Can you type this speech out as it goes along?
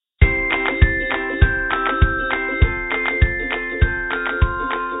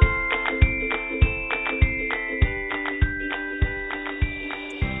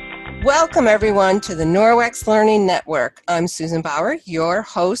Welcome, everyone, to the Norwex Learning Network. I'm Susan Bauer, your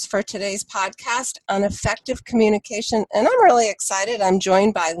host for today's podcast on effective communication, and I'm really excited. I'm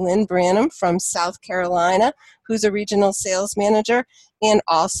joined by Lynn Branham from South Carolina, who's a regional sales manager, and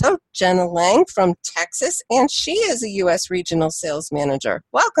also Jenna Lang from Texas, and she is a U.S. regional sales manager.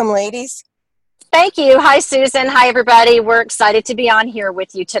 Welcome, ladies. Thank you. Hi, Susan. Hi, everybody. We're excited to be on here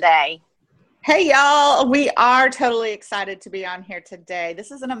with you today. Hey, y'all. We are totally excited to be on here today. This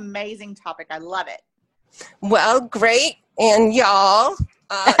is an amazing topic. I love it. Well, great. And y'all,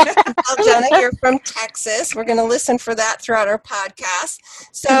 Jenna, you're from Texas. We're going to listen for that throughout our podcast.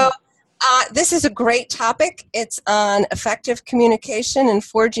 So this is a great topic. It's on effective communication and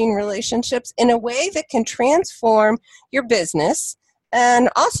forging relationships in a way that can transform your business and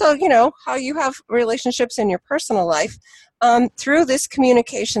also, how you have relationships in your personal life through this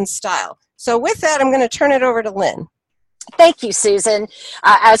communication style. So with that, I'm going to turn it over to Lynn. Thank you, Susan.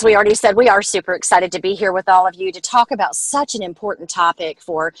 As we already said, we are super excited to be here with all of you to talk about such an important topic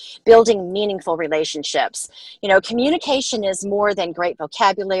for building meaningful relationships. Communication is more than great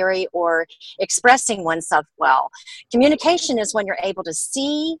vocabulary or expressing oneself well. Communication is when you're able to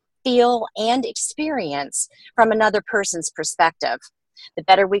see, feel, and experience from another person's perspective. The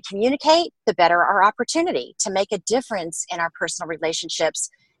better we communicate, the better our opportunity to make a difference in our personal relationships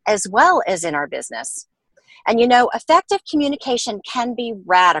as well as in our business. And effective communication can be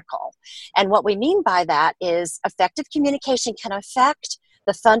radical. And what we mean by that is effective communication can affect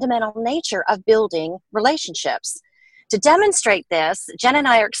the fundamental nature of building relationships. To demonstrate this, Jen and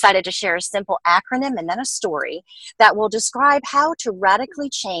I are excited to share a simple acronym and then a story that will describe how to radically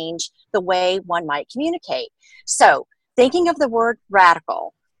change the way one might communicate. So, thinking of the word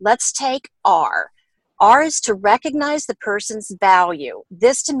radical, let's take R. R is to recognize the person's value.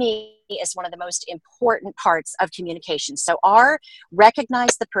 This, to me, is one of the most important parts of communication. So R,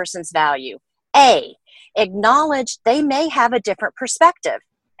 recognize the person's value. A, acknowledge they may have a different perspective,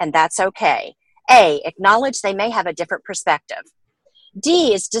 and that's okay. A, acknowledge they may have a different perspective.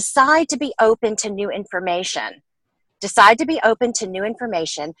 D is decide to be open to new information. Decide to be open to new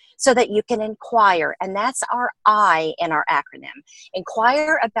information so that you can inquire, and that's our I in our acronym.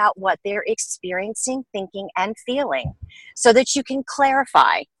 Inquire about what they're experiencing, thinking, and feeling so that you can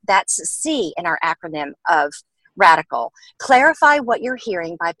clarify. That's C in our acronym of radical. Clarify what you're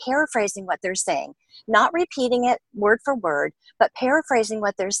hearing by paraphrasing what they're saying, not repeating it word for word, but paraphrasing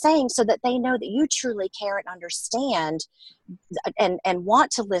what they're saying so that they know that you truly care and understand and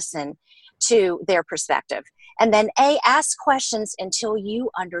want to listen to their perspective. And then A, ask questions until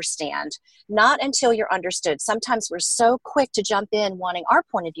you understand, not until you're understood. Sometimes we're so quick to jump in wanting our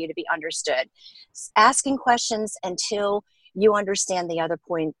point of view to be understood. Asking questions until you understand the other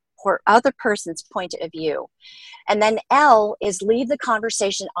person's point of view. And then L is leave the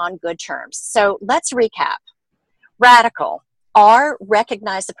conversation on good terms. So let's recap. Radical. R,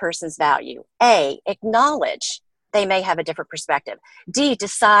 recognize the person's value. A, acknowledge they may have a different perspective. D,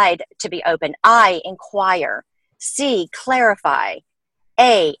 decide to be open. I, inquire. C, clarify.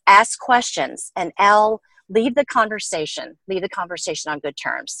 A, ask questions. And L, leave the conversation. Leave the conversation on good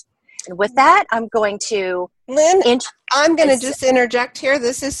terms. And with that, I'm going to... Lynn, I'm going to just interject here.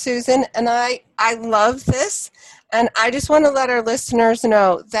 This is Susan, and I love this. And I just want to let our listeners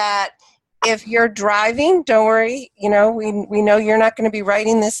know that if you're driving, don't worry. We know you're not going to be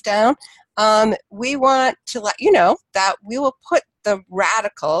writing this down. We want to let you know that we will put the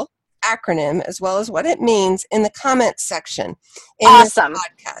radical acronym as well as what it means in the comments section in awesome. This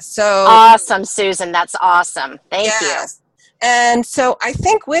podcast. So awesome, Susan. That's awesome. Thank you. And so I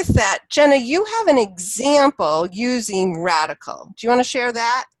think with that, Jenna, you have an example using radical. Do you want to share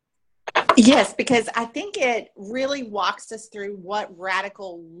that? Yes, because I think it really walks us through what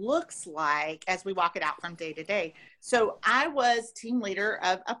radical looks like as we walk it out from day to day. So I was team leader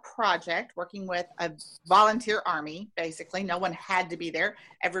of a project working with a volunteer army, basically. No one had to be there.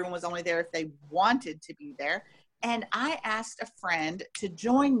 Everyone was only there if they wanted to be there. And I asked a friend to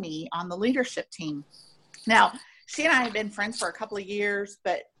join me on the leadership team. Now, she and I had been friends for a couple of years,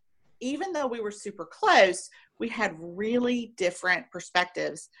 but even though we were super close, we had really different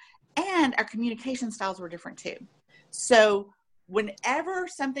perspectives. And our communication styles were different too. So whenever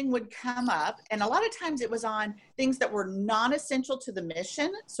something would come up, and a lot of times it was on things that were non-essential to the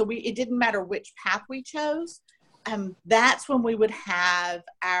mission, so it didn't matter which path we chose, that's when we would have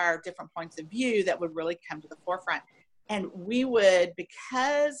our different points of view that would really come to the forefront. And we would,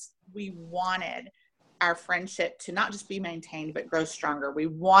 because we wanted our friendship to not just be maintained, but grow stronger. We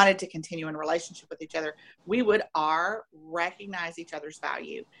wanted to continue in relationship with each other. We would recognize each other's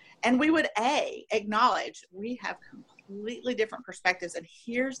value. And we would acknowledge we have completely different perspectives. And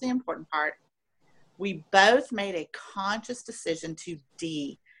here's the important part. We both made a conscious decision to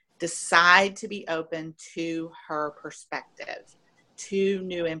decide to be open to her perspective, to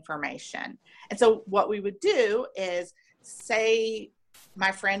new information. And so what we would do is, say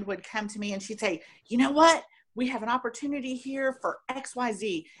my friend would come to me and she'd say, you know what? We have an opportunity here for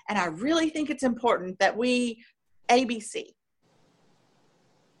XYZ. And I really think it's important that we ABC.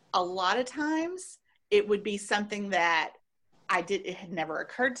 A lot of times it would be something that it had never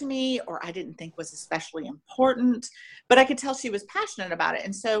occurred to me, or I didn't think was especially important, but I could tell she was passionate about it.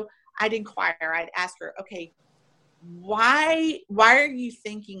 And so I'd inquire, I'd ask her, okay, why are you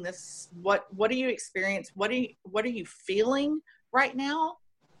thinking this? What do you experience? What are you feeling right now?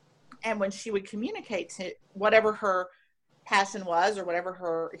 And when she would communicate to whatever her passion was or whatever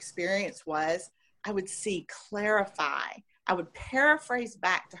her experience was, I would clarify. I would paraphrase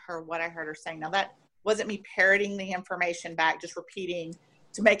back to her what I heard her saying. Now, that wasn't me parroting the information back, just repeating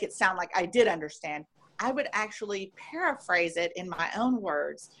to make it sound like I did understand. I would actually paraphrase it in my own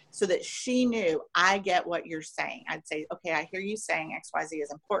words so that she knew, I get what you're saying. I'd say, okay, I hear you saying XYZ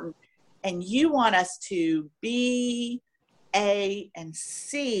is important, and you want us to B, A, and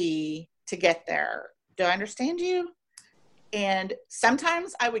C to get there. Do I understand you? And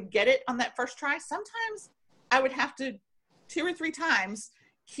sometimes I would get it on that first try. Sometimes I would have to 2 or 3 times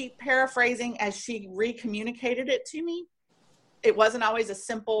keep paraphrasing as she recommunicated it to me. It wasn't always a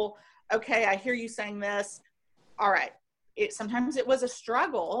simple, okay, I hear you saying this. All right. Sometimes it was a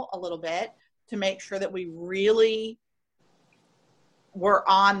struggle a little bit to make sure that we really were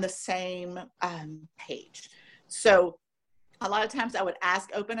on the same page. So a lot of times I would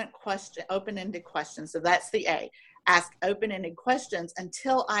ask open-ended questions. So that's the A. Ask open-ended questions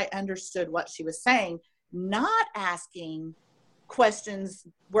until I understood what she was saying, not asking questions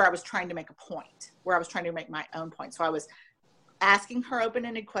where I was trying to make a point, where I was trying to make my own point. So I was asking her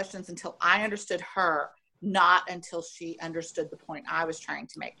open-ended questions until I understood her, not until she understood the point I was trying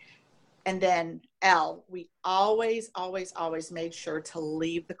to make. And then L, we always made sure to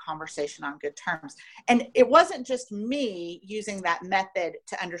leave the conversation on good terms. And it wasn't just me using that method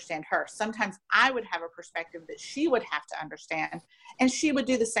to understand her. Sometimes I would have a perspective that she would have to understand, and she would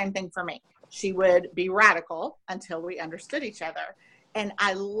do the same thing for me. She would be radical until we understood each other. And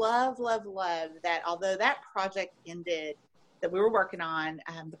I love that although that project ended, that we were working on,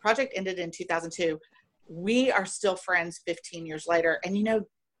 the project ended in 2002, we are still friends 15 years later. And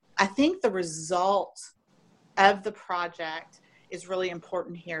I think the result of the project is really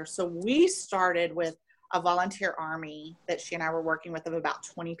important here. So we started with a volunteer army that she and I were working with of about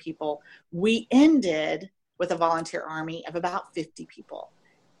 20 people. We ended with a volunteer army of about 50 people.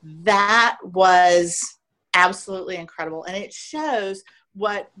 That was absolutely incredible. And it shows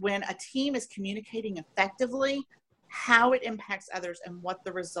when a team is communicating effectively, how it impacts others and what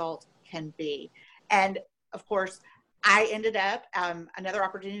the result can be. And of course, I ended up, another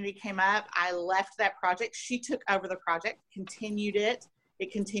opportunity came up. I left that project. She took over the project, continued it.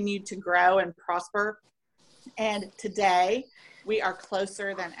 It continued to grow and prosper. And today we are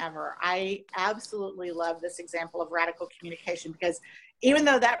closer than ever. I absolutely love this example of radical communication, because even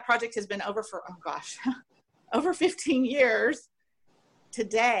though that project has been over for, over 15 years,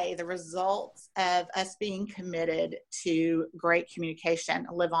 today the results of us being committed to great communication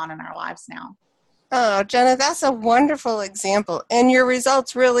live on in our lives now. Oh, Jenna, that's a wonderful example. And your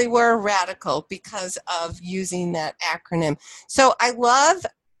results really were radical because of using that acronym. So I love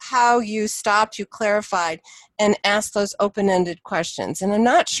how you stopped, you clarified, and asked those open-ended questions. And I'm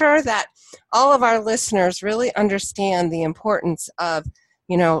not sure that all of our listeners really understand the importance of,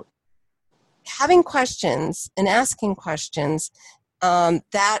 having questions and asking questions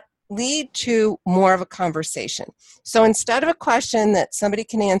that lead to more of a conversation. So instead of a question that somebody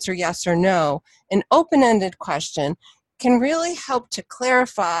can answer yes or no, an open-ended question can really help to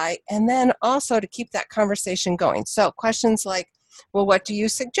clarify and then also to keep that conversation going. So questions like, well, what do you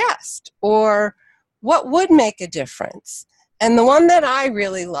suggest? Or what would make a difference? And the one that I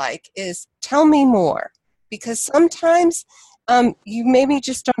really like is, tell me more. Because sometimes you maybe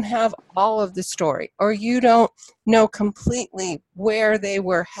just don't have all of the story, or you don't know completely where they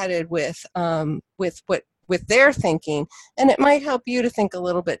were headed with their thinking, and it might help you to think a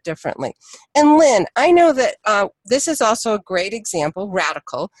little bit differently. And Lynn, I know that this is also a great example,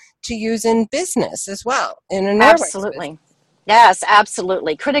 radical, to use in business as well. In a Absolutely. Yes,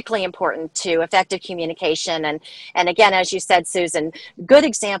 absolutely. Critically important to effective communication. And again, as you said, Susan, good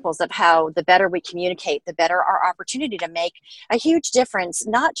examples of how the better we communicate, the better our opportunity to make a huge difference,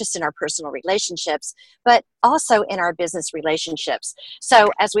 not just in our personal relationships, but also in our business relationships. So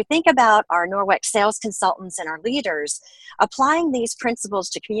as we think about our Norwex sales consultants and our leaders, applying these principles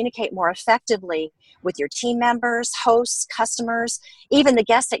to communicate more effectively with your team members, hosts, customers, even the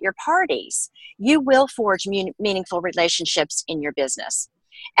guests at your parties, you will forge meaningful relationships in your business.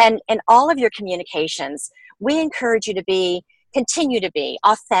 And in all of your communications, we encourage you to continue to be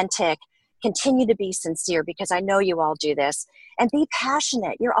authentic, continue to be sincere, because I know you all do this, and be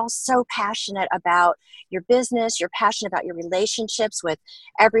passionate. You're all so passionate about your business. You're passionate about your relationships with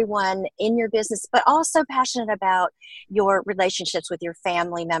everyone in your business, but also passionate about your relationships with your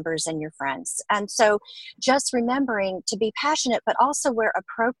family members and your friends. And so just remembering to be passionate, but also where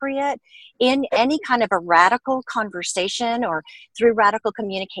appropriate in any kind of a radical conversation or through radical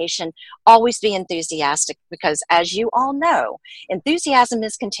communication, always be enthusiastic, because as you all know, enthusiasm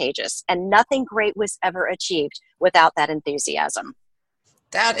is contagious, and nothing great was ever achieved without that enthusiasm.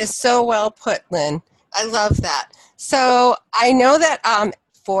 That is so well put, Lynn. I love that. So I know that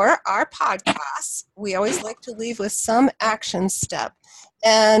for our podcast, we always like to leave with some action step.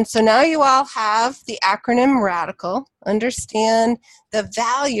 And so now you all have the acronym RADICAL, understand the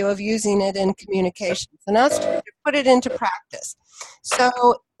value of using it in communication. So now it's time to put it into practice. So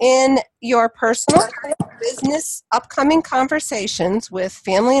in your personal business upcoming conversations with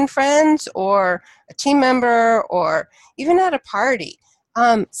family and friends or a team member or even at a party,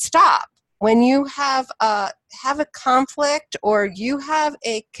 stop. When you have a conflict or you have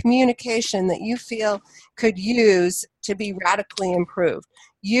a communication that you feel could use to be radically improved,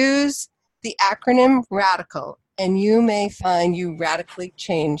 use the acronym RADICAL, and you may find you radically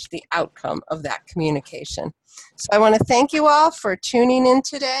change the outcome of that communication. So I want to thank you all for tuning in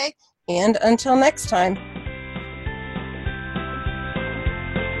today, and until next time.